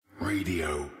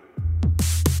Radio.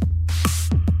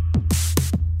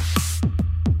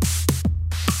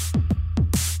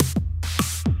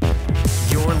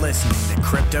 You're listening to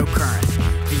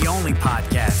Cryptocurrent, the only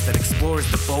podcast that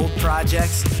explores the bold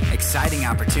projects, exciting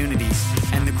opportunities,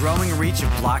 and the growing reach of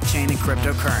blockchain and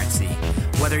cryptocurrency.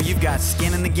 Whether you've got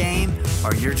skin in the game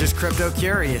or you're just crypto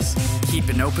curious, keep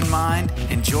an open mind,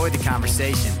 enjoy the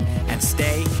conversation, and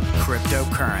stay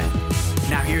cryptocurrent.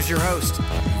 Now here's your host,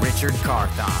 Richard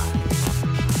Carthon.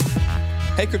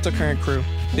 Hey Cryptocurrent crew,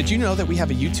 did you know that we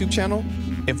have a YouTube channel?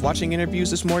 If watching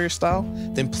interviews is more your style,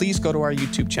 then please go to our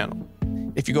YouTube channel.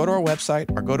 If you go to our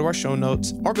website or go to our show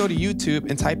notes or go to YouTube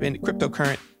and type in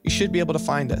Cryptocurrent, you should be able to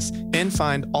find us and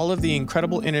find all of the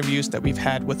incredible interviews that we've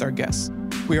had with our guests.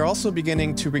 We are also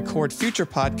beginning to record future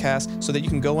podcasts so that you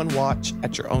can go and watch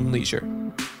at your own leisure.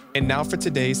 And now for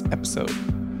today's episode.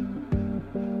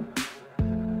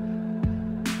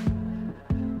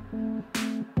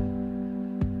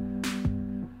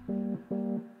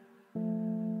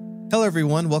 Hello,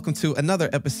 everyone. Welcome to another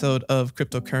episode of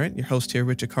Cryptocurrent. Your host here,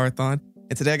 Richard Carthon.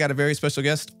 And today I got a very special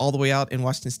guest all the way out in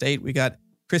Washington State. We got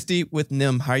Christy with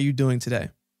NIM. How are you doing today?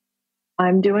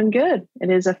 I'm doing good. It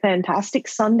is a fantastic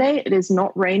Sunday. It is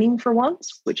not raining for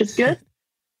once, which is good.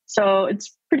 So it's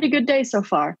a pretty good day so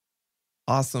far.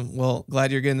 Awesome. Well,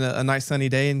 glad you're getting a nice sunny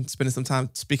day and spending some time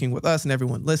speaking with us and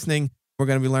everyone listening. We're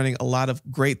going to be learning a lot of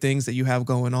great things that you have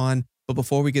going on. But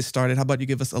before we get started, how about you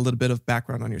give us a little bit of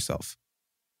background on yourself?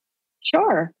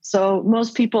 Sure. So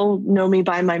most people know me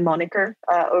by my moniker,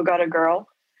 Ogata Girl.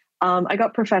 I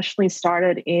got professionally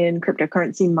started in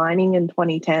cryptocurrency mining in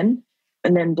 2010,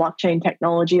 and then blockchain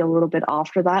technology a little bit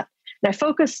after that. And I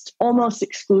focused almost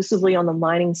exclusively on the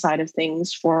mining side of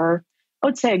things for, I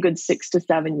would say, a good 6 to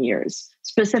 7 years,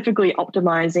 specifically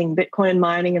optimizing Bitcoin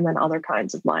mining and then other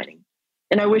kinds of mining.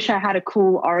 And I wish I had a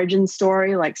cool origin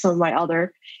story like some of my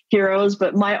other heroes,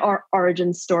 but my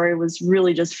origin story was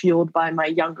really just fueled by my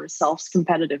younger self's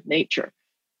competitive nature.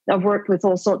 I've worked with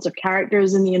all sorts of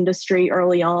characters in the industry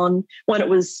early on when it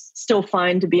was still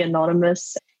fine to be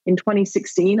anonymous. In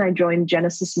 2016, I joined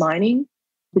Genesis Mining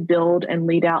to build and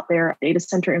lead out their data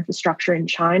center infrastructure in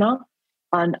China.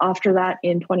 And after that,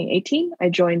 in 2018, I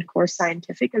joined Core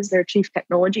Scientific as their chief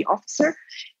technology officer.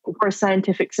 Core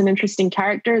Scientific's an interesting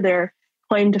character. Their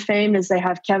claim to fame is they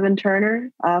have Kevin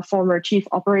Turner, former chief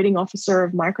operating officer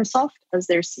of Microsoft, as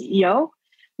their CEO.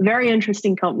 Very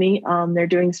interesting company. They're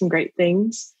doing some great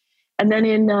things. And then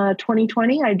in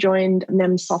 2020, I joined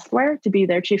NIM Software to be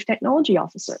their chief technology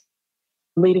officer,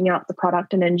 leading out the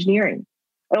product and engineering.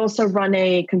 I also run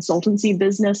a consultancy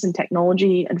business and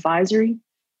technology advisory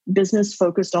business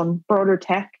focused on broader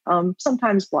tech,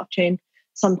 sometimes blockchain,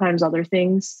 sometimes other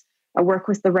things. I work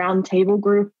with the Roundtable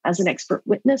Group as an expert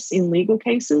witness in legal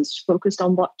cases focused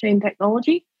on blockchain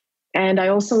technology. And I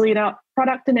also lead out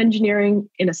product and engineering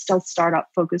in a stealth startup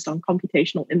focused on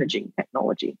computational imaging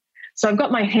technology. So I've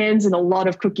got my hands in a lot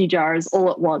of cookie jars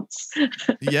all at once.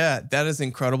 Yeah, that is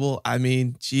incredible. I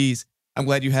mean, geez, I'm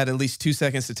glad you had at least 2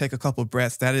 seconds to take a couple of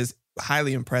breaths. That is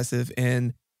highly impressive.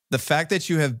 And the fact that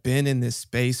you have been in this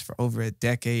space for over a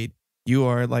decade, you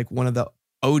are like one of the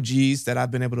OGs that I've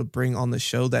been able to bring on the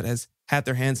show that has had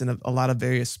their hands in a lot of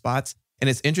various spots. And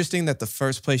it's interesting that the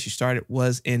first place you started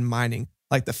was in mining.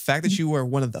 Like the fact that you were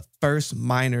one of the first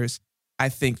miners, I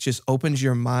think just opens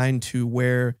your mind to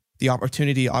where the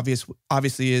opportunity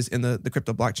obviously is in the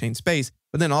crypto blockchain space,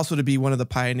 but then also to be one of the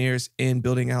pioneers in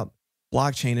building out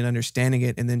blockchain and understanding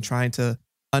it and then trying to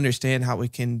understand how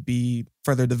it can be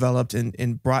further developed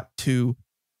and brought to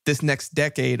this next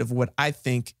decade of what I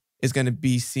think is going to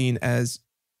be seen as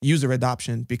user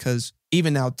adoption, because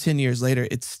even now, 10 years later,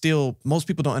 it's still, most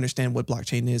people don't understand what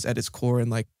blockchain is at its core and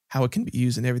like how it can be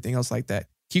used and everything else like that.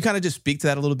 Can you kind of just speak to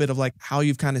that a little bit of like how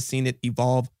you've kind of seen it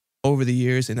evolve over the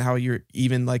years and how you're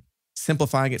even like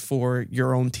simplifying it for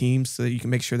your own teams so that you can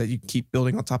make sure that you keep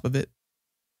building on top of it?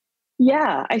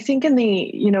 Yeah, I think in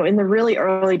the really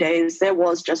early days, there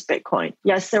was just Bitcoin.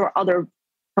 Yes, there were other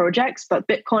projects, but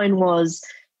Bitcoin was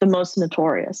the most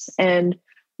notorious. And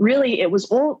really, it was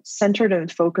all centered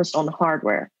and focused on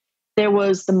hardware. There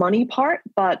was the money part,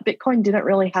 but Bitcoin didn't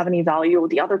really have any value.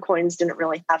 The other coins didn't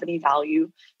really have any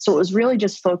value. So it was really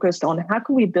just focused on how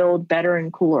can we build better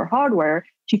and cooler hardware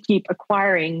to keep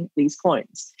acquiring these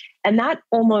coins. And that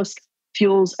almost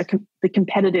fuels the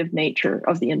competitive nature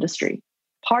of the industry.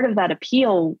 Part of that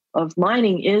appeal of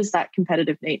mining is that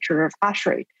competitive nature of hash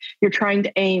rate. You're trying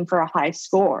to aim for a high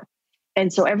score.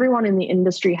 And so everyone in the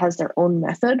industry has their own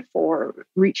method for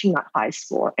reaching that high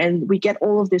score. And we get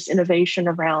all of this innovation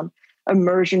around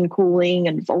immersion cooling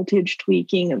and voltage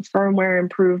tweaking and firmware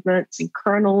improvements and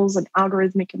kernels and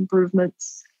algorithmic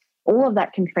improvements. all of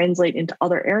that can translate into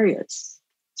other areas.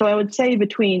 So I would say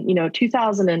between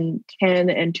 2010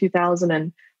 and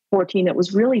 2014, it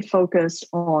was really focused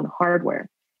on hardware.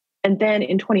 And then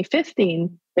in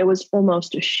 2015, there was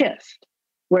almost a shift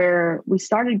where we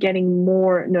started getting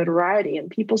more notoriety and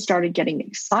people started getting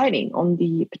exciting on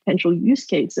the potential use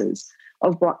cases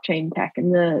of blockchain tech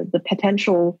and the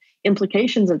potential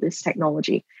implications of this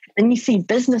technology. And you see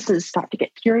businesses start to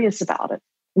get curious about it.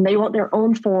 And they want their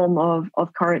own form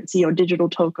of currency or digital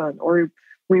token or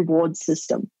reward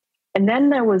system. And then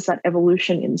there was that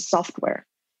evolution in software.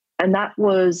 And that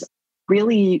was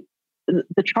really,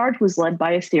 the charge was led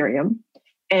by Ethereum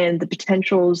and the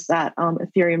potentials that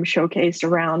Ethereum showcased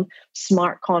around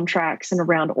smart contracts and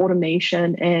around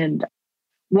automation and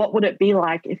what would it be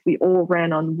like if we all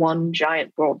ran on one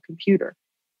giant world computer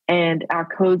and our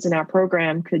codes and our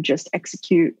program could just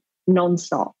execute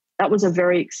nonstop. That was a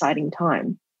very exciting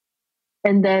time.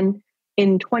 And then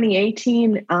in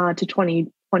 2018 to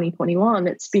 2021,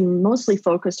 it's been mostly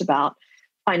focused about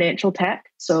financial tech.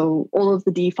 So all of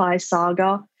the DeFi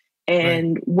saga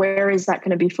and where is that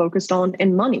going to be focused on?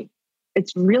 And money.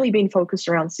 It's really been focused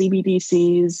around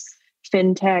CBDCs,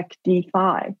 fintech,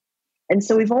 DeFi. And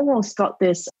so we've almost got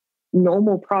this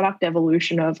normal product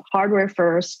evolution of hardware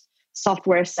first,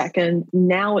 software second.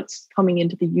 Now it's coming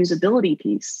into the usability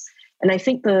piece. And I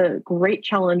think the great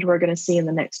challenge we're going to see in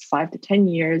the next 5 to 10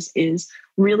 years is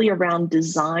really around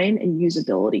design and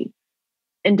usability.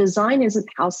 And design isn't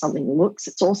how something looks,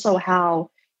 it's also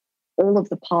how all of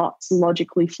the parts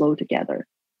logically flow together.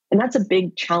 And that's a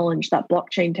big challenge that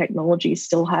blockchain technology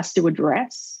still has to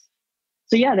address.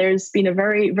 So yeah, there's been a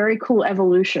very, very cool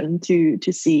evolution to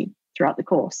see throughout the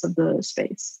course of the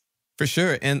space. For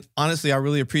sure. And honestly, I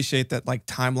really appreciate that like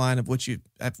timeline of what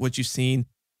you've seen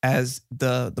as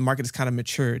the market has kind of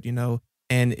matured,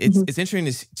 and it's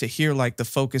interesting to hear like the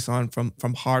focus on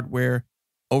from hardware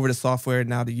over to software,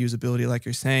 now to usability, like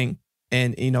you're saying.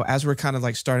 And, as we're kind of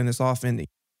like starting this off, and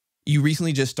you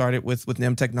recently just started with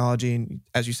NEM Technology. And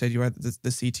as you said, you are the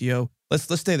CTO.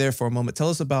 Let's stay there for a moment. Tell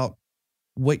us about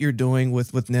what you're doing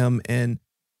with NEM and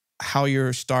how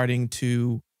you're starting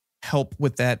to help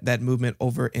with that movement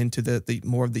over into the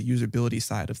more of the usability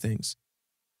side of things.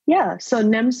 Yeah, so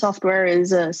NEM Software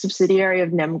is a subsidiary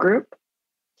of NEM Group,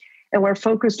 and we're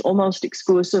focused almost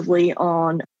exclusively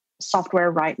on software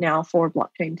right now for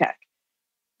blockchain tech.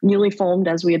 Newly formed,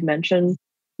 as we had mentioned,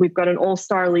 we've got an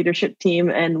all-star leadership team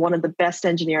and one of the best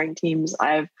engineering teams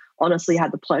I've honestly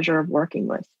had the pleasure of working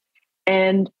with.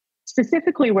 And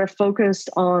specifically, we're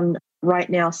focused on right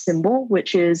now Symbol,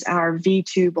 which is our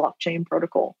V2 blockchain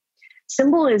protocol.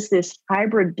 Symbol is this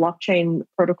hybrid blockchain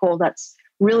protocol that's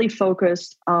really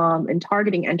focused in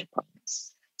targeting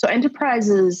enterprise. So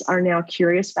enterprises are now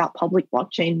curious about public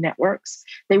blockchain networks.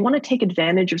 They want to take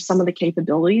advantage of some of the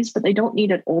capabilities, but they don't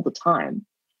need it all the time.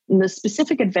 And the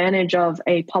specific advantage of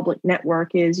a public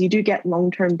network is you do get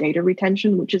long-term data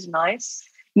retention, which is nice.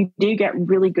 You do get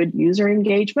really good user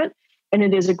engagement, and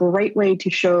it is a great way to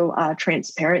show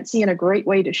transparency and a great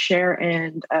way to share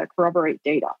and corroborate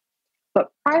data. But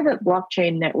private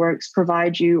blockchain networks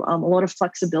provide you a lot of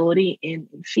flexibility in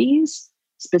fees.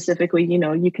 Specifically,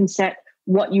 you can set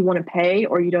what you want to pay,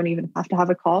 or you don't even have to have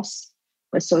a cost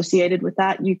associated with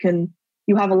that.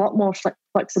 You have a lot more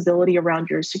flexibility around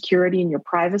your security and your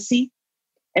privacy.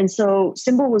 And so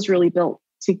Symbol was really built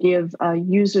to give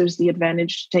users the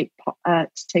advantage to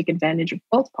take advantage of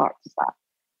both parts of that,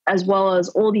 as well as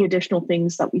all the additional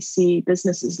things that we see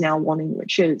businesses now wanting,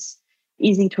 which is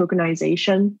easy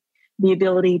tokenization, the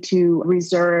ability to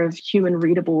reserve human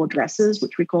readable addresses,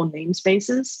 which we call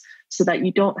namespaces, so that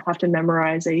you don't have to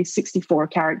memorize a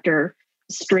 64-character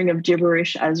string of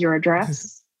gibberish as your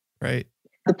address. Right.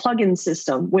 The plugin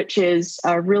system, which is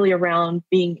really around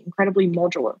being incredibly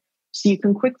modular. So you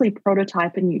can quickly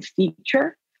prototype a new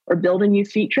feature or build a new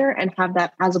feature and have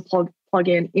that as a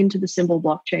plugin into the Symbol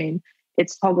blockchain.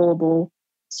 It's toggleable.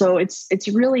 So it's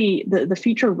really, the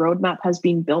feature roadmap has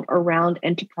been built around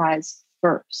enterprise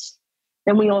first.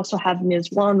 Then we also have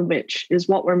NIS1, which is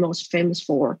what we're most famous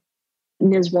for.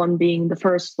 NIS1 being the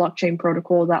first blockchain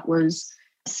protocol that was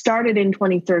started in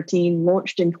 2013,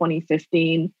 launched in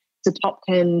 2015. It's a top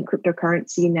 10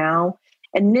 cryptocurrency now.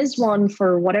 And NIS1,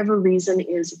 for whatever reason,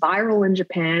 is viral in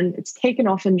Japan. It's taken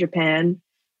off in Japan.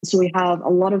 So we have a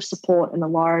lot of support and a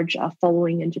large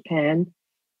following in Japan.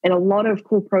 And a lot of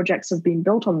cool projects have been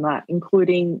built on that,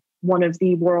 including one of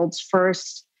the world's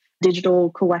first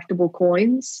digital collectible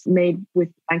coins made with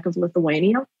Bank of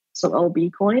Lithuania, so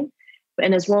LB coin,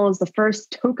 and as well as the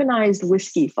first tokenized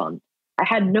whiskey fund. I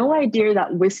had no idea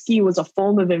that whiskey was a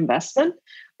form of investment,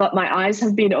 but my eyes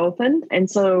have been opened. And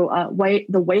so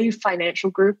the Wave Financial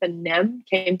Group and NEM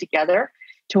came together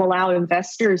to allow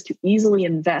investors to easily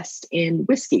invest in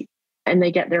whiskey. And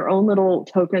they get their own little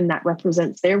token that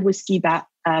represents their whiskey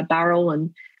barrel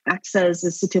and acts as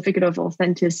a certificate of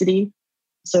authenticity.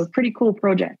 So pretty cool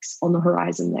projects on the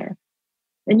horizon there.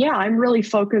 And yeah, I'm really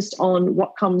focused on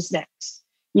what comes next.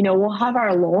 We'll have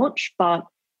our launch, but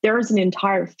there is an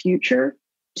entire future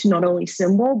to not only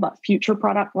Symbol, but future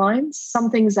product lines. Some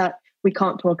things that we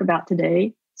can't talk about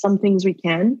today, some things we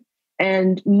can.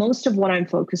 And most of what I'm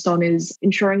focused on is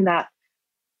ensuring that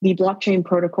the blockchain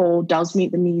protocol does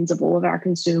meet the needs of all of our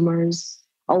consumers,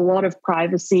 a lot of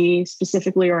privacy,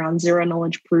 specifically around zero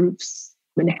knowledge proofs.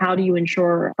 And how do you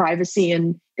ensure privacy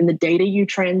in the data you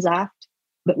transact,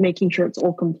 but making sure it's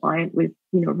all compliant with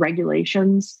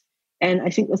regulations. And I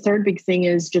think the third big thing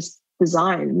is just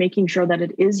design, making sure that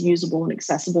it is usable and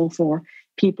accessible for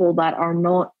people that are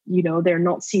not, they're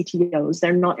not CTOs,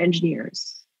 they're not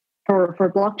engineers. For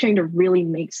blockchain to really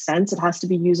make sense, it has to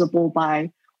be usable by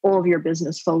all of your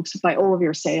business folks, by all of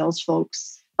your sales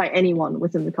folks, by anyone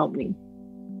within the company.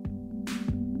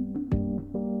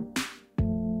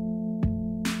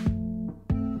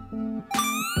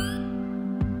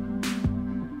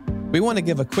 We want to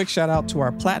give a quick shout out to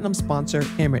our platinum sponsor,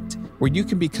 Emmet, where you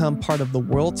can become part of the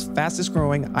world's fastest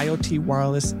growing IoT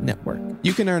wireless network.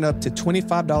 You can earn up to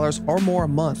 $25 or more a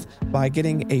month by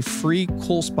getting a free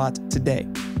CoolSpot today.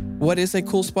 What is a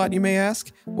CoolSpot, you may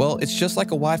ask? Well, it's just like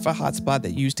a Wi-Fi hotspot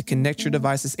that you use to connect your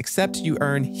devices, except you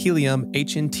earn Helium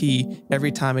HNT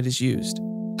every time it is used.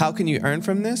 How can you earn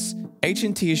from this?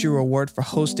 HNT is your reward for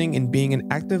hosting and being an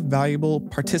active, valuable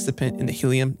participant in the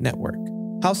Helium network.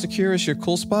 How secure is your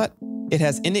CoolSpot? It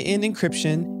has end-to-end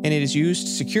encryption, and it is used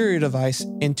to secure your device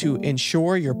and to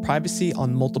ensure your privacy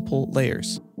on multiple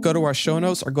layers. Go to our show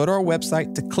notes or go to our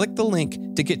website to click the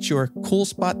link to get your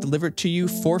CoolSpot delivered to you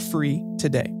for free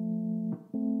today.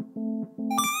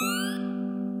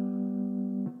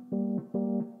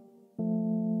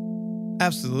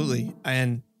 Absolutely.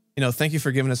 And, thank you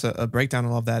for giving us a breakdown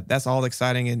of all of that. That's all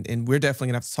exciting. And we're definitely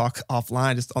going to have to talk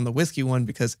offline just on the whiskey one,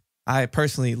 because I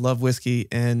personally love whiskey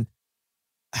and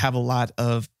have a lot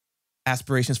of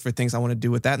aspirations for things I want to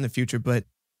do with that in the future. But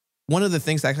one of the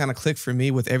things that kind of clicked for me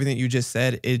with everything you just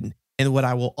said, and what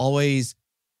I will always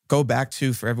go back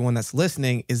to for everyone that's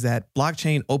listening, is that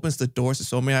blockchain opens the doors to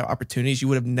so many opportunities you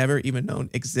would have never even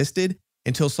known existed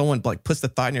until someone puts the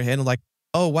thought in your head and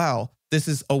oh, wow, this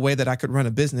is a way that I could run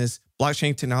a business.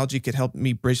 Blockchain technology could help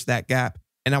me bridge that gap.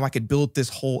 And now I could build this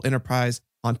whole enterprise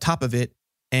on top of it.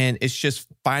 And it's just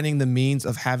finding the means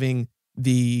of having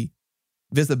the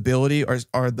visibility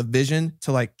or the vision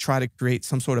to try to create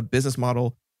some sort of business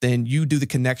model. Then you do the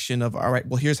connection of, all right,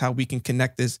 well, here's how we can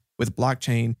connect this with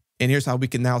blockchain. And here's how we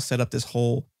can now set up this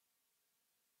whole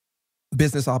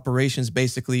business operations,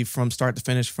 basically from start to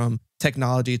finish, from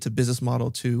technology to business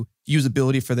model to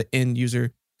usability for the end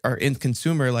user or end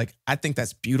consumer. I think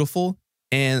that's beautiful.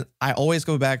 And I always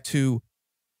go back to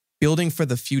building for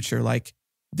the future.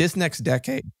 This next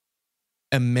decade,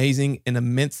 amazing and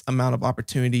immense amount of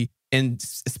opportunity in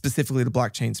specifically the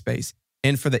blockchain space.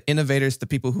 And for the innovators, the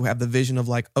people who have the vision of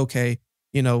okay,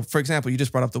 for example, you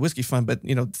just brought up the whiskey fund, but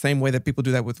the same way that people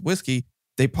do that with whiskey,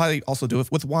 they probably also do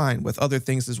it with wine, with other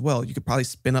things as well. You could probably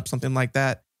spin up something like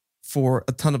that for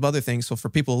a ton of other things. So for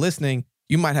people listening,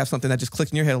 you might have something that just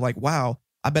clicks in your head wow,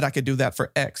 I bet I could do that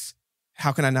for X.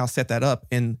 How can I now set that up?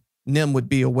 And NEM would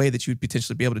be a way that you'd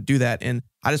potentially be able to do that. And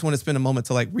I just want to spend a moment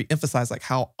to reemphasize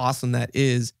how awesome that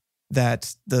is,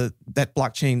 that that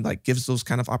blockchain gives those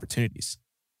kind of opportunities.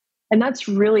 And that's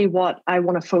really what I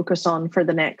want to focus on for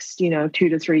the next, 2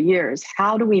 to 3 years.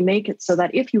 How do we make it so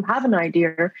that if you have an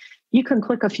idea, you can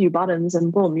click a few buttons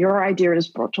and boom, your idea is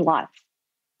brought to life.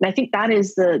 And I think that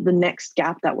is the next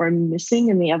gap that we're missing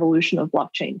in the evolution of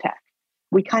blockchain tech.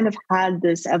 We kind of had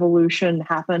this evolution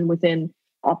happen within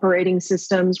operating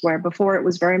systems where before it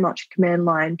was very much command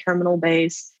line, terminal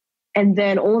based. And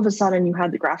then all of a sudden you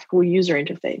had the graphical user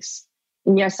interface.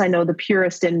 And yes, I know the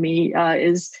purist in me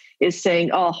is saying,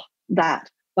 oh, that.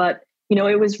 But,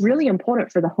 it was really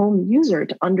important for the home user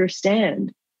to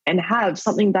understand and have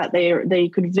something that they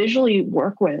could visually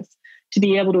work with to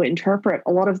be able to interpret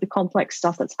a lot of the complex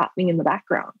stuff that's happening in the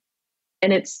background.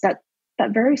 And it's that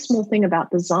very small thing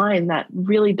about design that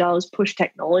really does push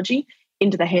technology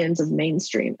into the hands of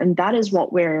mainstream. And that is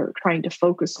what we're trying to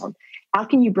focus on. How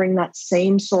can you bring that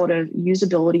same sort of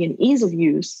usability and ease of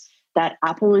use that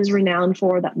Apple is renowned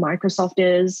for, that Microsoft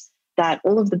is, that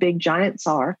all of the big giants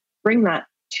are, bring that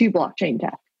to blockchain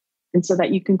tech? And so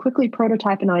that you can quickly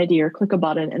prototype an idea, click a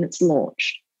button, and it's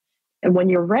launched. And when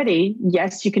you're ready,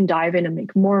 yes, you can dive in and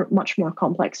make much more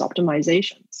complex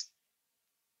optimizations.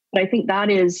 But I think that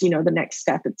is, the next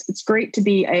step. It's great to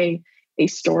be a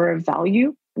store of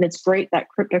value, and it's great that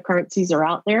cryptocurrencies are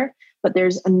out there, but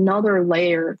there's another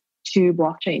layer to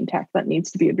blockchain tech that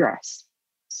needs to be addressed.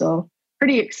 So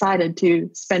pretty excited to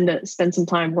spend some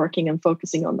time working and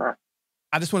focusing on that.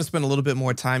 I just want to spend a little bit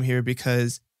more time here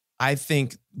because I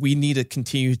think we need to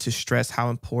continue to stress how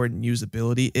important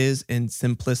usability is and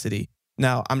simplicity.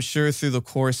 Now, I'm sure through the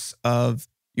course of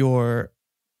your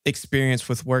experience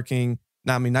with working,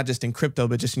 not just in crypto,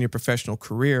 but just in your professional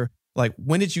career, like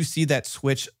when did you see that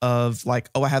switch of like,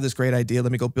 oh, I have this great idea,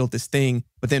 let me go build this thing,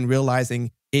 but then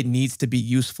realizing it needs to be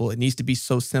useful. It needs to be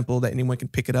so simple that anyone can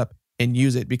pick it up and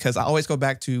use it. Because I always go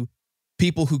back to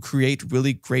people who create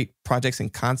really great projects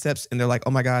and concepts, and they're like,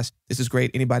 oh my gosh, this is great,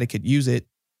 anybody could use it.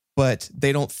 But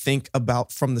they don't think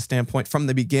about from the standpoint, from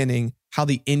the beginning, how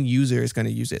the end user is going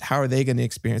to use it. How are they going to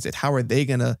experience it? How are they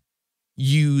going to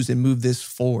use and move this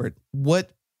forward?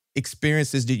 What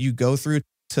experiences did you go through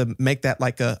to make that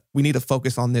like we need to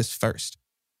focus on this first?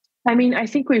 I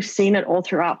think we've seen it all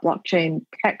throughout blockchain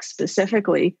tech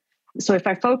specifically. So if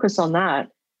I focus on that,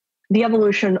 the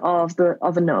evolution of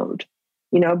a node,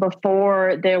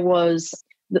 before there was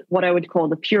what I would call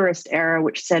the purist era,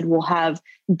 which said we'll have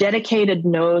dedicated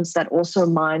nodes that also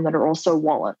mine, that are also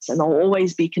wallets, and they'll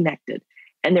always be connected.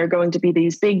 And they're going to be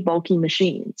these big, bulky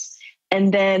machines.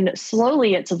 And then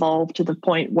slowly it's evolved to the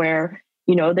point where,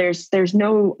 there's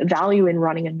no value in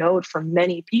running a node for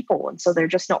many people. And so they're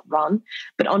just not run.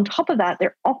 But on top of that,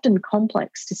 they're often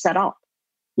complex to set up.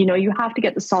 You have to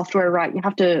get the software right. You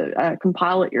have to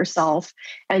compile it yourself,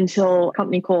 until a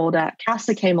company called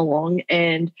Casa came along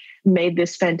and made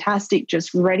this fantastic,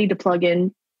 just ready to plug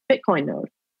in Bitcoin node.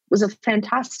 It was a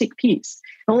fantastic piece.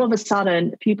 And all of a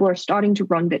sudden, people are starting to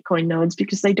run Bitcoin nodes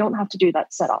because they don't have to do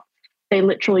that setup. They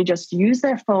literally just use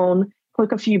their phone,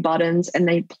 click a few buttons, and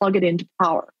they plug it into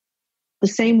power.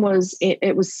 It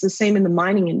was the same in the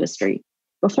mining industry.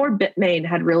 Before Bitmain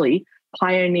had really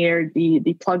pioneered the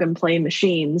plug and play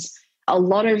machines, a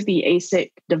lot of the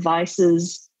ASIC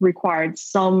devices required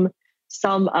some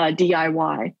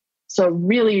DIY. So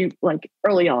really, like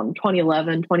early on,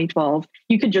 2011, 2012,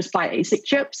 you could just buy ASIC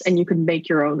chips and you could make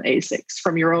your own ASICs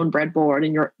from your own breadboard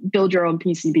and build your own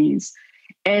PCBs.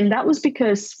 And that was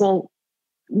because, well,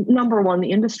 number one,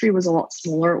 the industry was a lot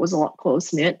smaller. It was a lot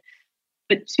close-knit.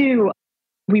 But two,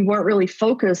 we weren't really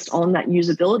focused on that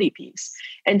usability piece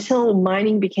until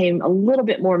mining became a little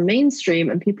bit more mainstream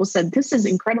and people said, this is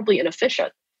incredibly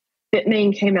inefficient.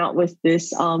 Bitmain came out with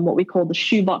this, what we call the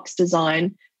shoebox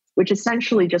design, which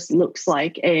essentially just looks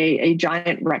like a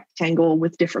giant rectangle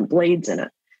with different blades in it,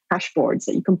 hash boards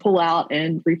that you can pull out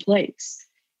and replace.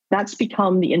 That's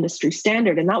become the industry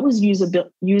standard. And that was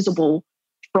usable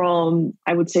from,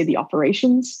 I would say, the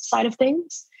operations side of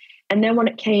things. And then when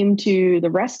it came to the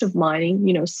rest of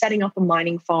mining, setting up a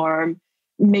mining farm,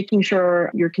 making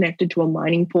sure you're connected to a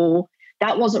mining pool,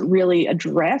 that wasn't really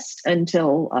addressed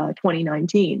until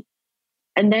 2019.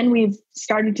 And then we've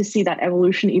started to see that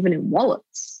evolution even in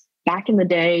wallets. Back in the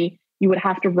day, you would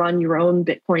have to run your own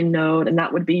Bitcoin node, and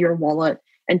that would be your wallet,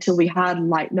 until we had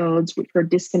light nodes, which were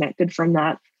disconnected from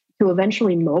that, to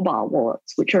eventually mobile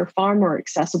wallets, which are far more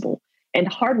accessible, and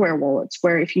hardware wallets,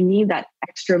 where if you need that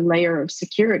extra layer of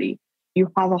security, you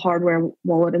have a hardware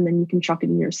wallet and then you can chuck it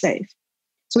in your safe.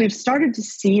 So we've started to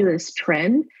see this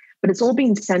trend, but it's all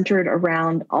being centered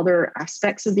around other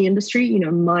aspects of the industry,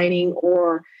 mining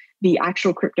or the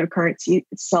actual cryptocurrency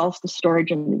itself, the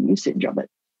storage and the usage of it.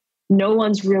 No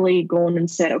one's really gone and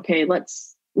said, okay,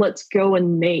 let's go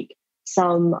and make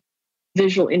some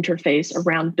visual interface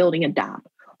around building a dApp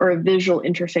or a visual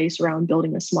interface around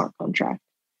building a smart contract.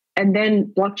 And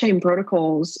then blockchain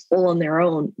protocols all on their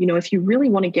own. If you really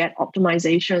want to get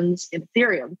optimizations in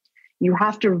Ethereum, you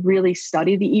have to really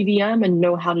study the EVM and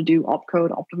know how to do opcode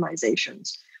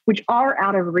optimizations, which are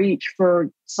out of reach for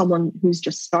someone who's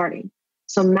just starting.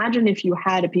 So imagine if you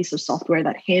had a piece of software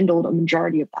that handled a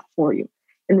majority of that for you.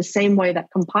 In the same way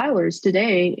that compilers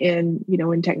today in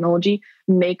technology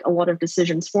make a lot of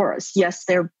decisions for us. Yes,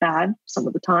 they're bad some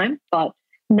of the time, but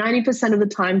 90% of the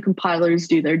time compilers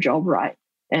do their job right.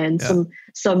 And some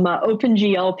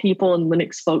OpenGL people and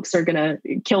Linux folks are going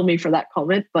to kill me for that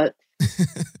comment, but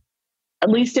at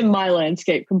least in my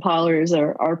landscape, compilers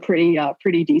are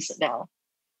pretty decent now.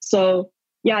 So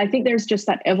yeah, I think there's just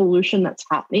that evolution that's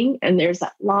happening, and there's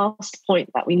that last point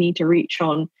that we need to reach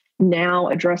on now,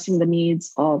 addressing the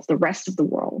needs of the rest of the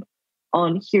world.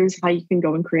 On here's how you can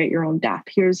go and create your own dApp.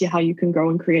 Here's how you can go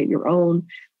and create your own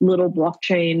little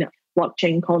blockchain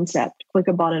concept. Click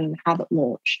a button and have it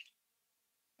launched.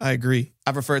 I agree.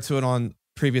 I've referred to it on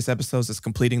previous episodes as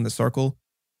completing the circle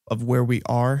of where we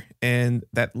are. And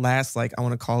that last, like, I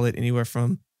want to call it anywhere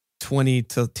from 20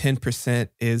 to 10%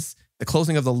 is the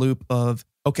closing of the loop of,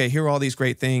 okay, here are all these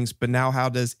great things, but now how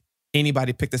does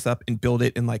anybody pick this up and build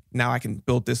it? And like, now I can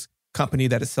build this company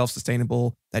that is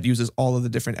self-sustainable, that uses all of the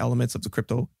different elements of the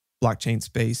crypto blockchain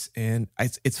space. And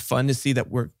it's fun to see that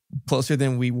we're closer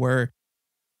than we were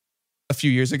a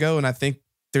few years ago. And I think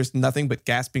there's nothing but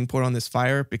gas being poured on this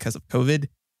fire because of COVID.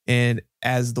 And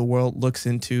as the world looks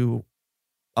into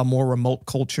a more remote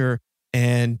culture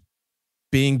and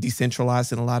being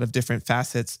decentralized in a lot of different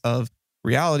facets of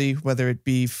reality, whether it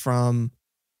be from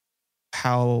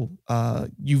how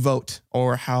you vote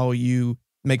or how you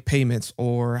make payments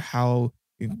or how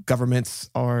governments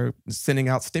are sending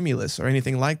out stimulus or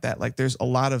anything like that. Like there's a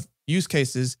lot of use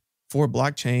cases for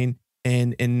blockchain.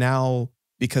 And now,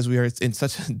 because we are in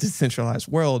such a decentralized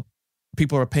world,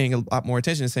 people are paying a lot more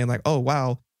attention and saying like, oh,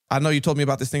 wow, I know you told me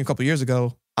about this thing a couple of years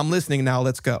ago. I'm listening now.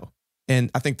 Let's go. And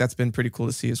I think that's been pretty cool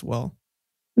to see as well.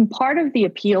 And part of the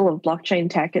appeal of blockchain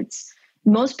tech, it's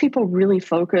most people really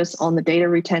focus on the data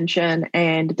retention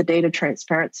and the data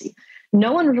transparency.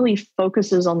 No one really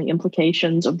focuses on the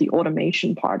implications of the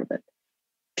automation part of it.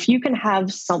 If you can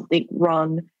have something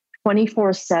run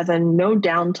 24/7, no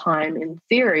downtime in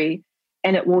theory,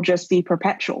 and it will just be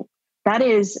perpetual, that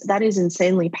is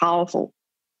insanely powerful.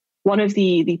 One of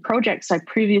the projects I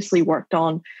previously worked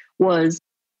on was,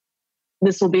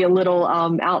 this will be a little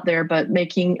out there, but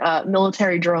making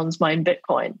military drones mine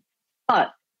Bitcoin.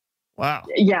 But wow,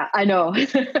 yeah, I know.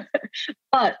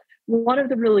 But one of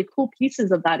the really cool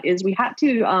pieces of that is we had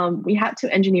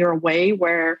to engineer a way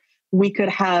where we could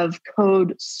have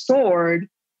code stored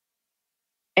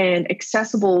and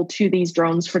accessible to these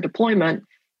drones for deployment,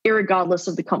 irregardless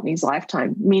of the company's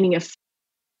lifetime. Meaning, if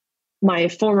my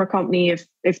former company,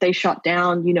 if they shut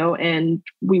down, and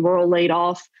we were all laid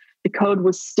off, the code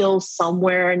was still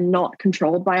somewhere not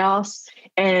controlled by us.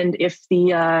 And if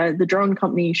the drone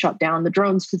company shut down, the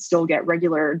drones could still get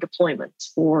regular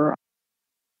deployments or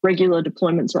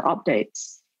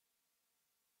updates.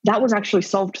 That was actually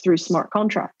solved through smart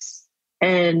contracts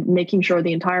and making sure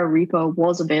the entire repo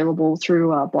was available through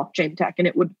blockchain tech, and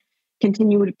it would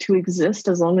continue to exist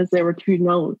as long as there were 2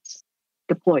 nodes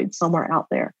deployed somewhere out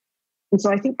there. And so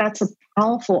I think that's a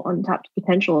powerful untapped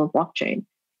potential of blockchain.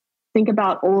 Think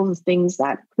about all of the things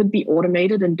that could be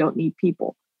automated and don't need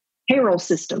people. Payroll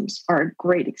systems are a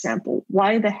great example.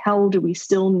 Why the hell do we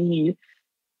still need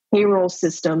payroll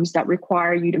systems that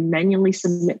require you to manually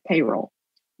submit payroll?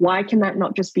 Why can that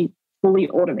not just be fully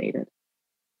automated?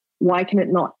 Why can it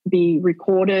not be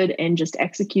recorded and just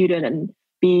executed and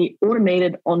be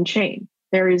automated on chain?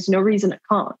 There is no reason it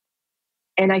can't.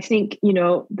 And I think,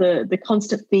 the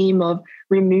constant theme of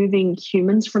removing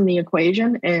humans from the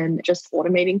equation and just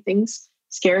automating things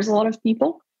scares a lot of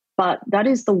people. But that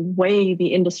is the way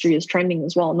the industry is trending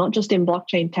as well, not just in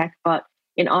blockchain tech, but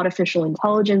in artificial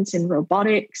intelligence, in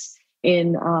robotics,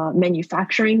 in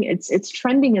manufacturing. It's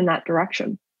trending in that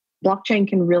direction. Blockchain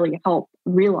can really help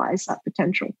realize that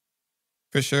potential.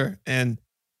 For sure. And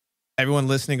everyone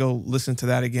listening, go listen to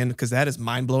that again, because that is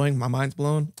mind-blowing. My mind's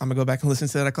blown. I'm going to go back and listen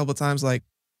to that a couple of times. Like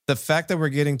the fact that we're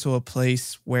getting to a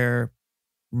place where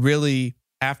really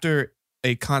after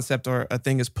a concept or a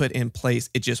thing is put in place,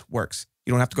 it just works.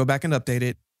 You don't have to go back and update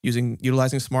it,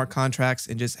 utilizing smart contracts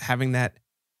and just having that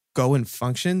go and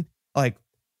function. Like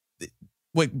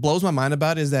what blows my mind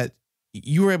about it is that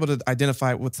you were able to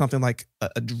identify with something like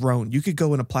a drone. You could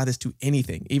go and apply this to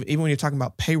anything, even when you're talking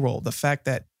about payroll. The fact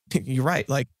that you're right,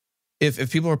 like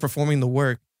if people are performing the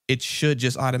work, it should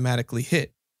just automatically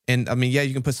hit. And I mean, yeah,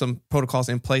 you can put some protocols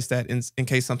in place that in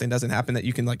case something doesn't happen, that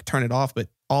you can like turn it off, but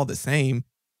all the same,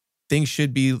 things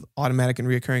should be automatic and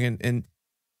reoccurring, and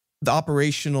the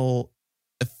operational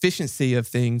efficiency of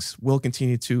things will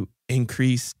continue to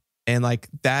increase. And like,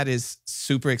 that is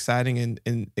super exciting.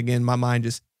 And again, my mind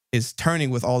just is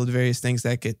turning with all of the various things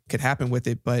that could happen with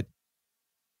it. But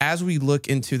as we look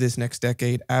into this next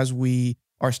decade, as we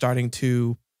are starting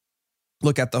to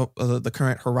look at the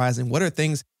current horizon, what are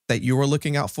things that you are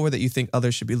looking out for that you think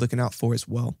others should be looking out for as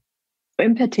well?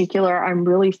 In particular, I'm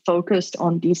really focused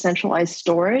on decentralized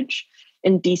storage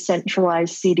and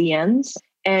decentralized CDNs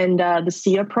and the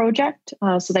SIA project.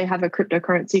 So they have a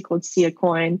cryptocurrency called SIA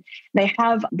Coin. They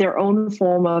have their own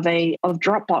form of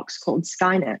Dropbox called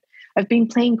Skynet. I've been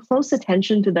paying close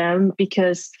attention to them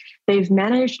because they've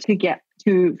managed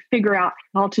to figure out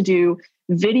how to do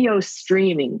video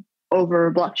streaming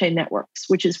over blockchain networks,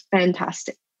 which is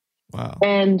fantastic. Wow.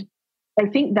 And I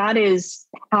think that is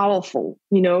powerful.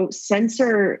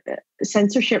 Censorship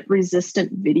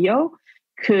resistant video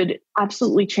could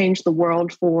absolutely change the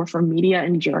world for media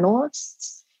and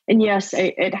journalists. And yes,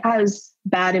 it has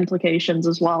bad implications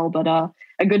as well. But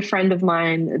a good friend of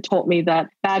mine taught me that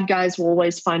bad guys will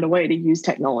always find a way to use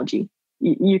technology.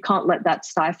 You can't let that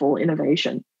stifle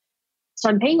innovation. So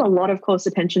I'm paying a lot of close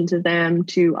attention to them,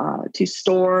 to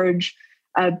Storj,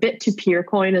 a bit to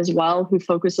Peercoin as well, who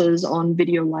focuses on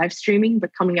video live streaming,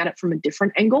 but coming at it from a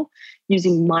different angle,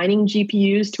 using mining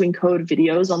GPUs to encode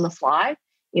videos on the fly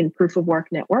in proof of work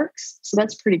networks. So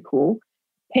that's pretty cool.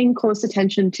 Paying close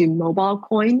attention to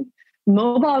MobileCoin.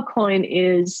 MobileCoin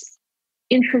is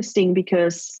interesting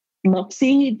because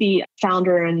Moxie, the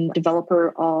founder and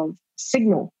developer of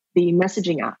Signal, the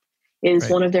messaging app, is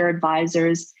one of their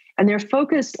advisors. And they're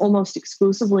focused almost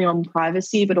exclusively on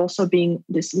privacy, but also being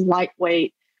this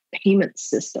lightweight payment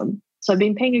system. So I've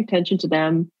been paying attention to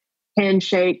them.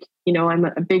 Handshake, I'm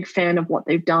a big fan of what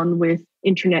they've done with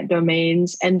internet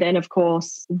domains. And then, of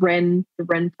course, the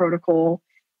Ren protocol,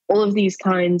 all of these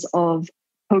kinds of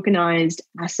tokenized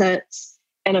assets.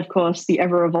 And of course, the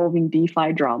ever-evolving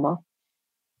DeFi drama.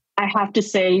 I have to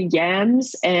say,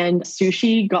 yams and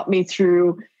sushi got me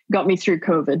through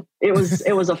COVID. It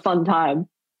was a fun time.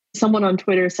 Someone on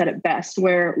Twitter said it best,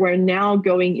 where we're now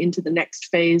going into the next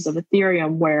phase of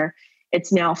Ethereum, where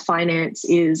it's now finance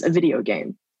is a video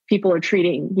game. People are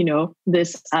treating,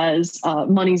 this as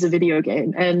money's a video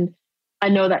game. And I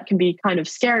know that can be kind of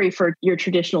scary for your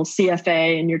traditional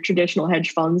CFA and your traditional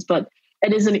hedge funds, but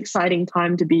it is an exciting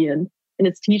time to be in. And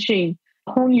it's teaching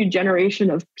a whole new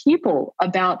generation of people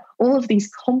about all of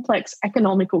these complex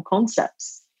economical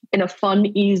concepts in a fun,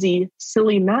 easy,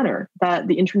 silly manner that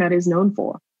the internet is known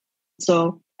for.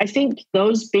 So I think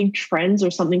those big trends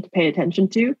are something to pay attention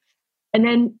to. And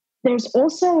then there's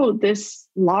also this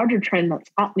larger trend that's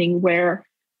happening where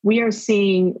we are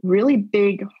seeing really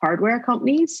big hardware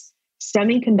companies,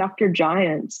 semiconductor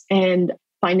giants, and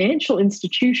financial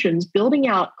institutions building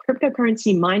out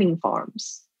cryptocurrency mining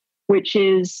farms, which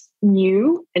is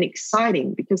new and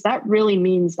exciting because that really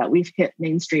means that we've hit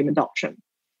mainstream adoption.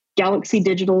 Galaxy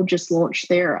Digital just launched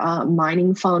their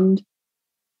mining fund.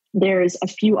 There's a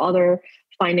few other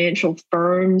financial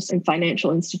firms and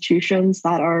financial institutions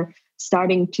that are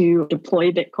starting to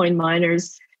deploy Bitcoin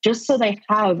miners just so they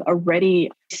have a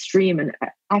ready stream and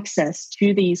access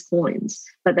to these coins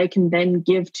that they can then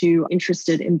give to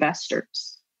interested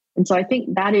investors. And so I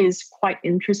think that is quite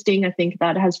interesting. I think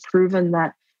that has proven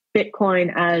that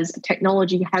Bitcoin as a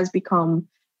technology has become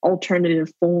an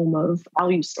alternative form of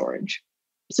value storage.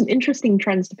 Some interesting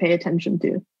trends to pay attention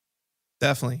to.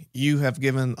 Definitely. You have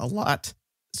given a lot,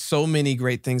 so many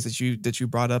great things that you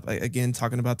brought up. Again,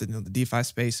 talking about the DeFi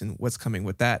space and what's coming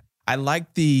with that. I like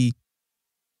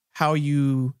how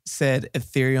you said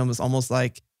Ethereum is almost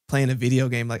like playing a video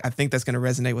game. Like, I think that's going to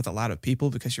resonate with a lot of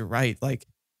people because you're right. Like,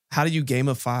 how do you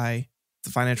gamify the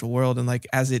financial world? And like,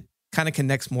 as it kind of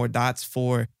connects more dots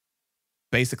for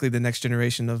basically the next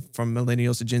generation from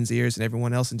millennials to Gen Zers and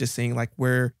everyone else, and just seeing like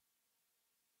where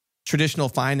traditional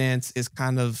finance is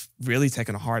kind of really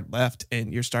taking a hard left,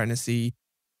 and you're starting to see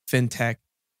fintech,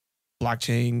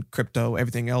 blockchain, crypto,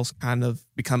 everything else kind of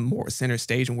become more center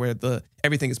stage and where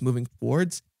everything is moving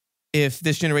towards. If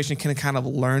this generation can kind of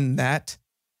learn that,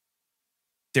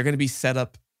 they're going to be set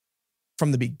up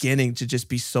from the beginning to just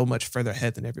be so much further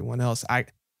ahead than everyone else. I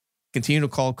continue to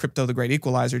call crypto the great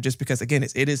equalizer just because, again,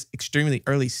 it is extremely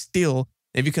early still.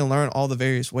 If you can learn all the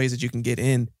various ways that you can get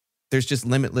in, there's just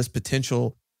limitless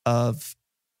potential of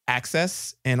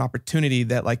access and opportunity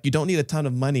that, like, you don't need a ton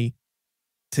of money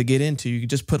to get into. You can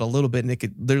just put a little bit and it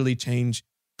could literally change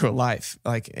your life.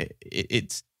 Like,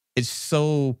 it's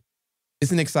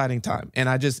an exciting time. And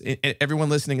everyone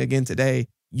listening again today,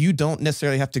 you don't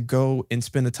necessarily have to go and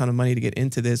spend a ton of money to get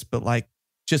into this, but like,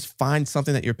 just find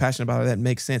something that you're passionate about or that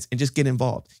makes sense and just get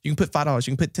involved. You can put $5,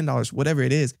 you can put $10, whatever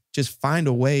it is. Just find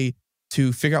a way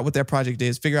to figure out what that project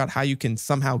is, figure out how you can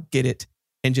somehow get it,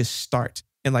 and just start.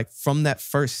 And like, from that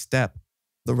first step,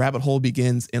 the rabbit hole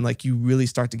begins, and like, you really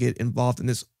start to get involved in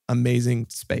this amazing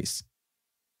space.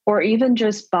 Or even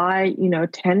just buy,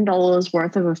 $10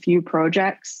 worth of a few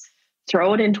projects,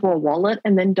 throw it into a wallet,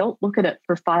 and then don't look at it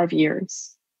for 5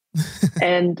 years.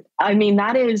 And I mean,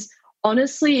 that is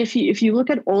honestly, if you look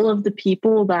at all of the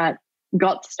people that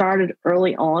got started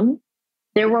early on,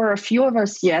 there were a few of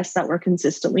us, yes, that were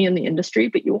consistently in the industry,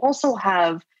 but you also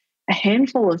have a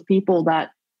handful of people that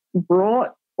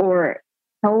brought or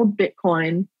held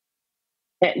Bitcoin.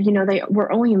 They were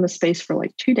only in the space for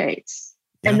like 2 days,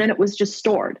 and then it was just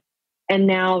stored. And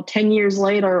now 10 years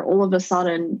later, all of a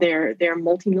sudden they're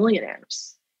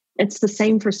multimillionaires. It's the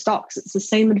same for stocks. It's the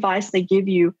same advice they give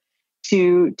you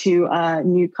to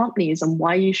new companies and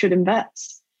why you should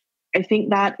invest. I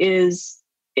think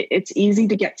it's easy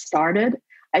to get started.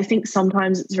 I think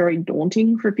sometimes it's very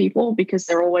daunting for people because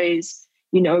they're always,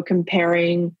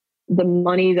 comparing the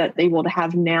money that they will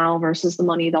have now versus the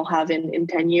money they'll have in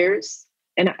 10 years.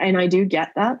 And I do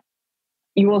get that.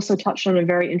 You also touched on a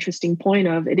very interesting point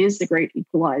of it is the great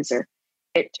equalizer.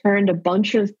 It turned a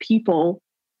bunch of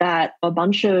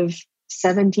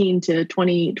 17 to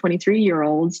 20,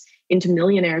 23-year-olds into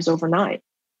millionaires overnight,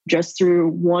 just through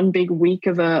one big week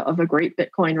of a great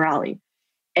Bitcoin rally.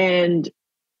 And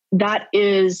that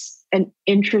is an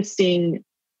interesting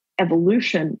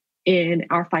evolution in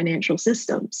our financial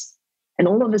systems. And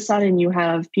all of a sudden you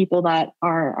have people that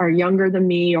are younger than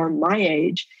me or my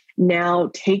age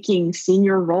now taking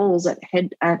senior roles at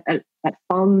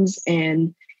funds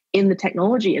and in the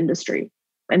technology industry.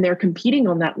 And they're competing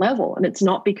on that level. And it's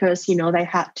not because, they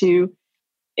had to,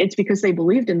 it's because they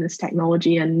believed in this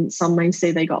technology. And some may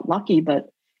say they got lucky, but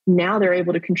now they're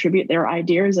able to contribute their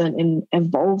ideas and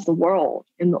evolve the world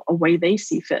in a way they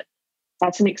see fit.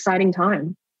 That's an exciting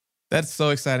time. That's so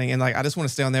exciting. And I just want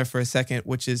to stay on there for a second,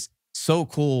 which is so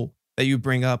cool that you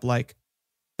bring up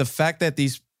the fact that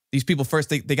these people first,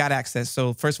 they got access.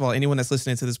 So first of all, anyone that's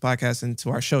listening to this podcast and to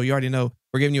our show, you already know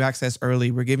we're giving you access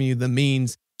early. We're giving you the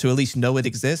means to at least know it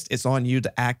exists. It's on you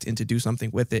to act and to do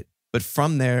something with it. But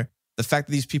from there, the fact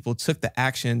that these people took the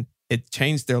action, it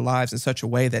changed their lives in such a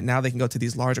way that now they can go to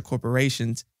these larger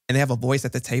corporations and they have a voice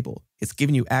at the table. It's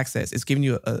giving you access. It's giving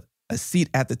you a seat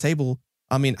at the table.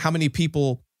 I mean, how many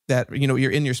people that,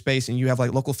 you're in your space and you have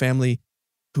local family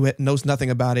who knows nothing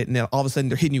about it. And then all of a sudden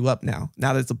they're hitting you up now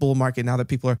that it's a bull market, now that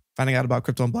people are finding out about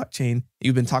crypto and blockchain,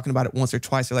 you've been talking about it once or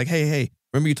twice. They're like, hey,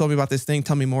 remember you told me about this thing?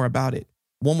 Tell me more about it.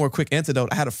 One more quick antidote.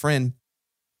 I had a friend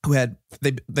who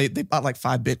they bought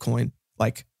 5 Bitcoin,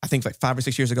 I think 5 or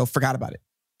 6 years ago, forgot about it.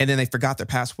 And then they forgot their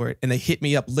password and they hit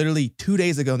me up literally 2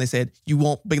 days ago and they said, you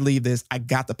won't believe this. I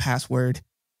got the password.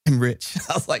 I'm rich.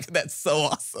 I was like, that's so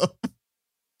awesome.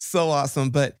 So awesome.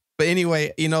 But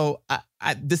anyway,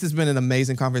 this has been an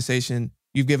amazing conversation.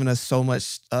 You've given us so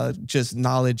much just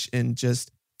knowledge and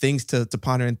just things to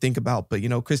ponder and think about. But,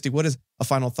 Christy, what is a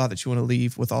final thought that you want to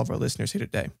leave with all of our listeners here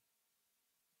today?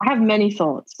 I have many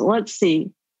thoughts, but let's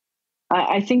see.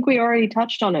 I think we already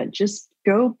touched on it. Just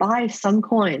go buy some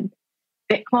coin.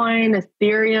 Bitcoin,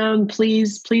 Ethereum,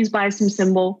 please buy some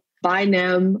symbol, buy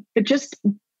NEM, but just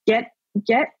get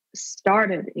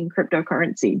started in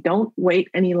cryptocurrency. Don't wait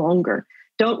any longer.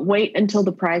 Don't wait until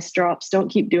the price drops. Don't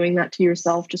keep doing that to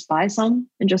yourself. Just buy some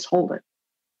and just hold it.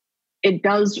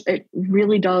 It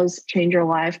really does change your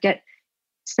life.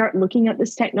 Start looking at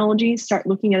this technology, start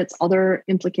looking at its other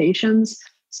implications,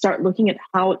 start looking at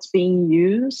how it's being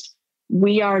used.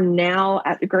 We are now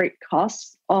at the great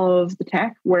cusp of the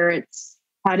tech where it's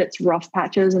had its rough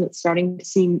patches and it's starting to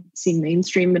see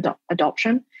mainstream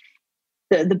adoption.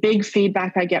 The big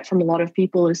feedback I get from a lot of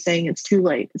people is saying it's too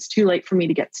late. It's too late for me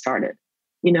to get started.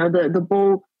 The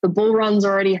bull run's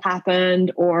already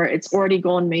happened or it's already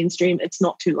gone mainstream. It's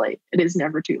not too late. It is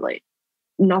never too late.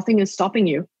 Nothing is stopping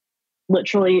you.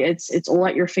 Literally, it's all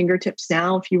at your fingertips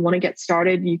now. If you want to get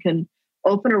started, you can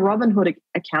open a Robinhood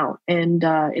account and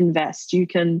invest. You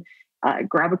can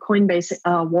grab a Coinbase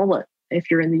wallet if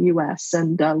you're in the US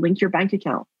and link your bank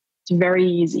account. It's very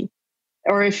easy.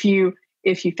 Or if you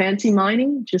fancy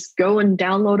mining, just go and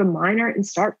download a miner and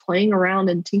start playing around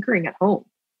and tinkering at home.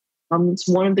 It's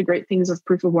one of the great things of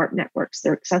proof of work networks.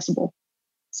 They're accessible.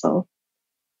 So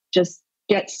just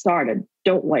get started.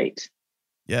 Don't wait.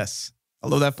 Yes. I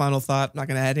love that final thought. I'm not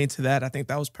going to add into that. I think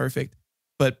that was perfect.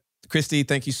 But Christy,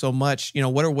 thank you so much.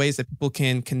 What are ways that people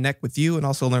can connect with you and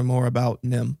also learn more about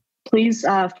NEM? Please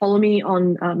follow me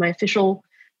on my official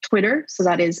Twitter. So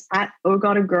that is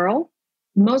 @OhGotAGirl.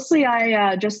 Mostly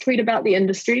I just tweet about the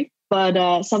industry,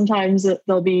 but sometimes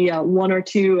there'll be one or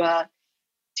two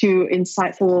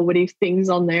insightful or witty things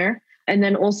on there. And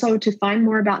then also to find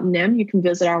more about NEM, you can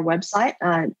visit our website,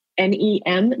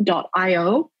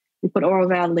 nem.io. We put all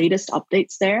of our latest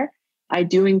updates there. I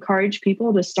do encourage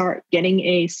people to start getting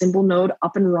a symbol node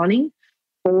up and running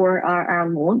for our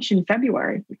launch in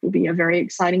February, which will be a very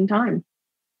exciting time.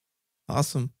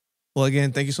 Awesome. Well,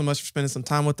 again, thank you so much for spending some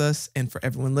time with us. And for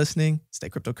everyone listening, stay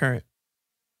cryptocurrent.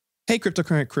 Hey,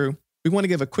 Cryptocurrent crew. We want to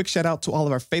give a quick shout out to all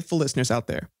of our faithful listeners out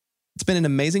there. It's been an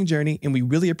amazing journey, and we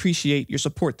really appreciate your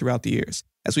support throughout the years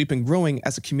as we've been growing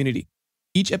as a community.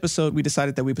 Each episode, we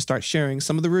decided that we would start sharing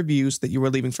some of the reviews that you were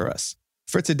leaving for us.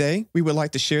 For today, we would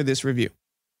like to share this review.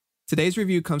 Today's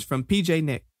review comes from PJ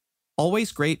Nick.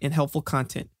 Always great and helpful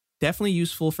content. Definitely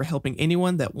useful for helping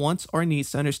anyone that wants or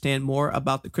needs to understand more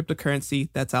about the cryptocurrency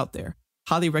that's out there.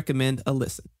 Highly recommend a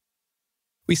listen.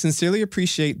 We sincerely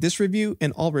appreciate this review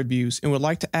and all reviews and would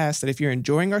like to ask that if you're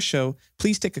enjoying our show,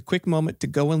 please take a quick moment to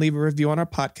go and leave a review on our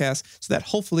podcast so that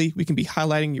hopefully we can be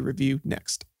highlighting your review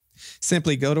next.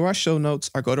 Simply go to our show notes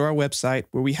or go to our website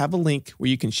where we have a link where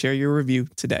you can share your review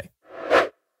today.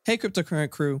 Hey, Cryptocurrent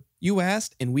crew, you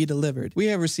asked and we delivered. We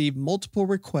have received multiple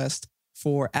requests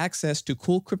for access to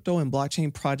cool crypto and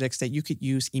blockchain projects that you could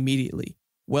use immediately.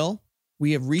 Well,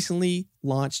 we have recently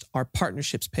launched our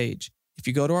partnerships page. If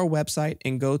you go to our website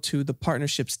and go to the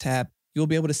partnerships tab, you'll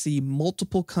be able to see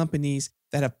multiple companies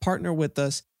that have partnered with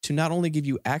us to not only give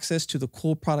you access to the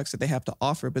cool products that they have to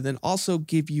offer, but then also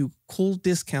give you cool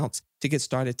discounts to get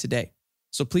started today.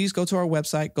 So please go to our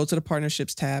website, go to the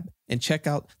partnerships tab, and check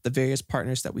out the various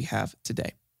partners that we have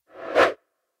today.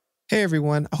 Hey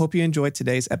everyone, I hope you enjoyed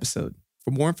today's episode. For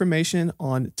more information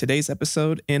on today's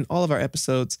episode and all of our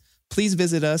episodes, please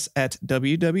visit us at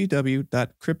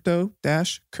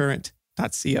www.crypto-current.co.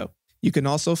 You can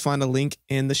also find a link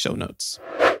in the show notes.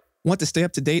 Want to stay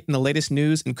up to date in the latest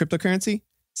news in cryptocurrency?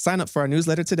 Sign up for our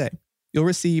newsletter today. You'll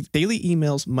receive daily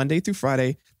emails Monday through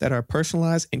Friday that are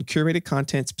personalized and curated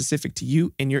content specific to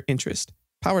you and your interest,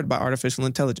 powered by artificial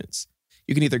intelligence.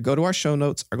 You can either go to our show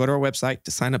notes or go to our website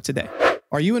to sign up today.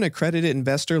 Are you an accredited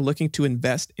investor looking to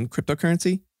invest in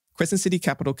cryptocurrency? Crescent City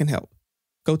Capital can help.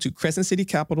 Go to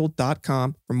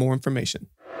crescentcitycapital.com for more information.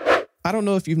 I don't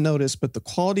know if you've noticed, but the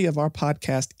quality of our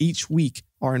podcast each week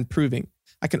are improving.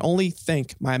 I can only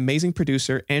thank my amazing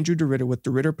producer, Andrew DeRitter with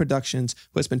DeRitter Productions,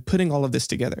 who has been putting all of this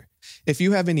together. If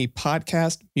you have any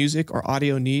podcast, music, or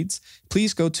audio needs,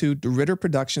 please go to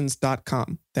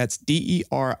DeRitterProductions.com. That's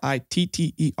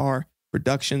DERITTER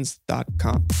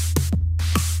Productions.com.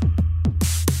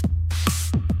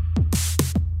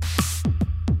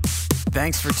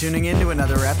 Thanks for tuning in to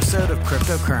another episode of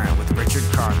Cryptocurrent with Richard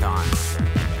Carthon.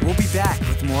 We'll be back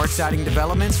with more exciting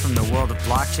developments from the world of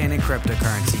blockchain and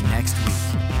cryptocurrency next week.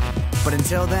 But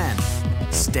until then,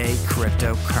 stay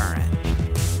cryptocurrent.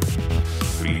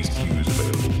 Please use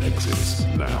available exits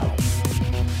now.